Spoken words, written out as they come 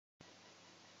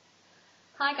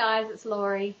Hi guys, it's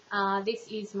Lorri. This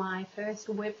is my first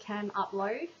webcam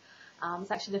upload. It's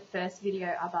actually the first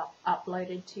video I've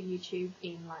uploaded to YouTube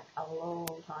in like a long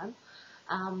time.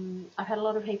 I've had a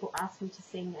lot of people ask me to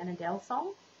sing an Adele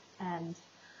song, and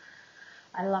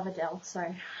I love Adele, so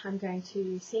I'm going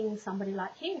to sing Somebody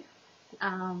Like You.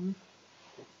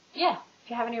 Yeah, if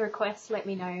you have any requests, let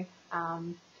me know.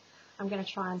 I'm going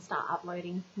to try and start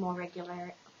uploading more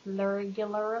regularly.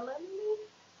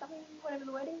 Whatever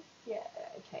the word is. Yeah,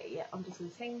 okay, yeah, I'm just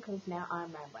going to sing because now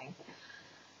I'm rambling.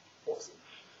 Awesome.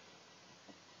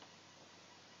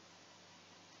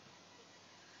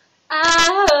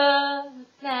 I heard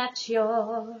that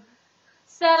you're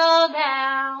settled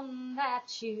down,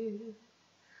 that you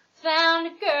found a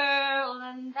girl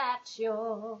and that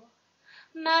you're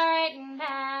married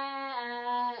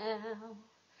now.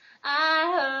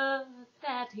 I heard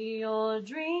that your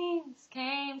dreams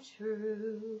came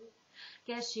true.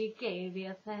 Guess she gave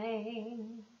you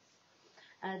things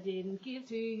I didn't give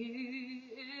to you.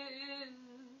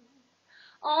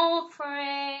 Old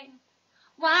friend,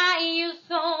 why you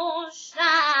so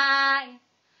shy?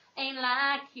 Ain't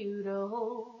like you to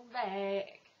hold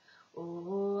back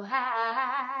or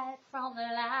hide from the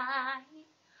light.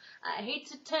 I hate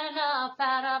to turn up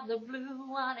out of the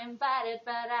blue uninvited,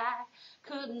 but I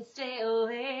couldn't stay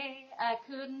away. I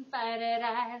couldn't fight it.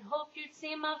 I hoped you'd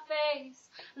see my face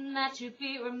and that you'd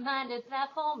be reminded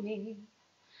that for me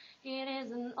it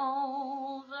isn't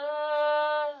over.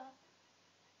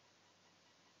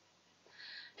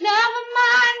 Never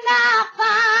mind, I'll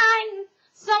find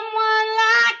someone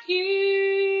like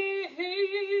you.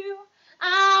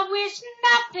 I wish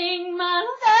nothing but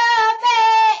the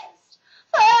best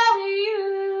for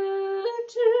you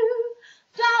too.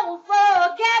 Don't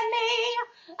forget me,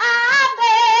 I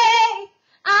beg.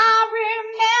 I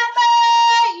remember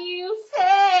you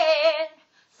said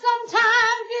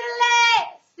sometimes it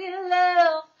lasts in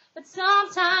love, but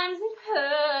sometimes it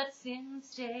hurts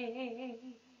instead.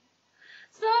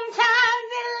 Sometimes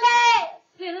it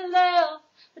lasts in love,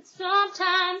 but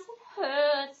sometimes it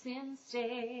hurts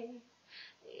instead.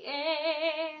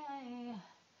 Yeah,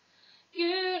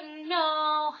 you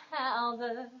know how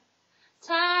the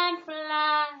time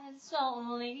flies.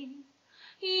 Only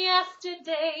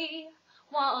yesterday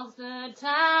was the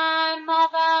time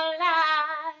of our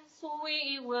lives.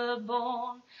 We were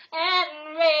born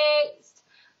and raised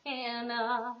in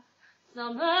a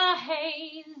summer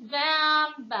haze,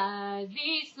 bound by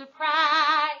the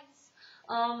surprise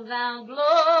of our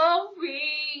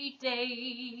glory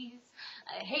days.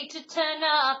 I hate to turn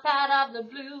up out of the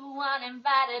blue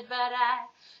uninvited, but I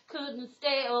couldn't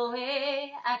stay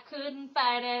away. I couldn't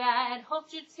fight it. I had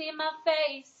hoped you'd see my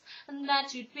face and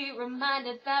that you'd be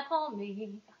reminded that for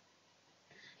me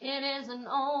it isn't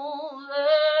over.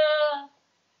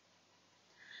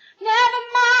 Never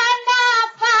mind, I'll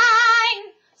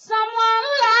find someone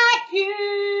like you.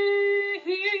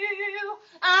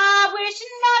 I wish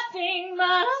nothing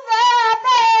but the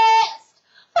best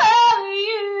for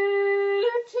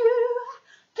you too.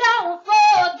 Don't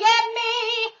forget me,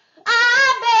 I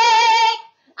beg.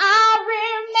 I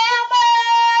remember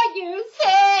you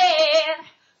said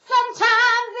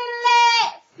sometimes it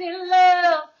lasts in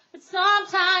love, but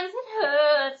sometimes it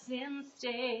hurts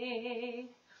instead.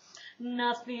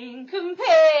 Nothing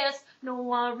compares, no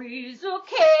worries or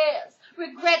cares,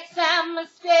 regrets and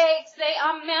mistakes, they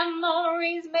are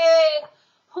memories made.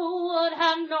 Who would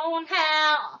have known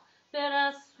how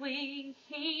bittersweet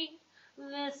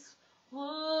this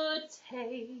would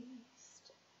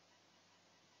taste?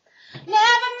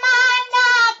 Never mind,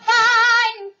 I'll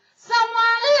find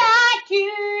someone like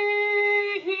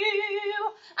you.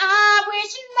 I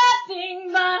wish nothing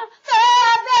but the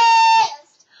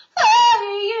best for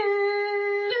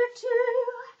you too.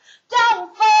 Don't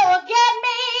forget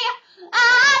me, I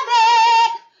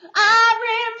beg. I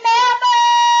remember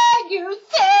you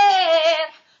said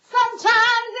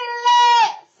sometimes it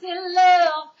lasts in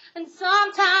love and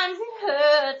sometimes it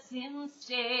hurts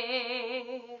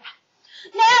instead.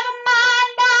 Never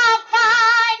mind, I'll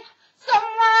find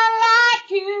someone like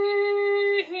you.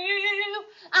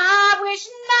 I wish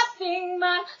nothing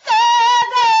but the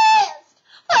best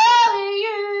for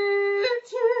you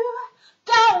too.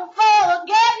 Don't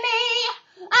forget me,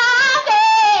 I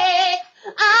beg.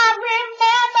 I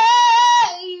remember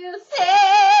you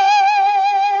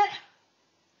said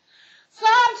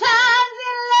sometimes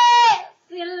it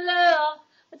lasts in love,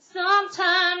 but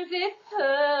sometimes it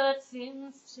hurts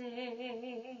instead.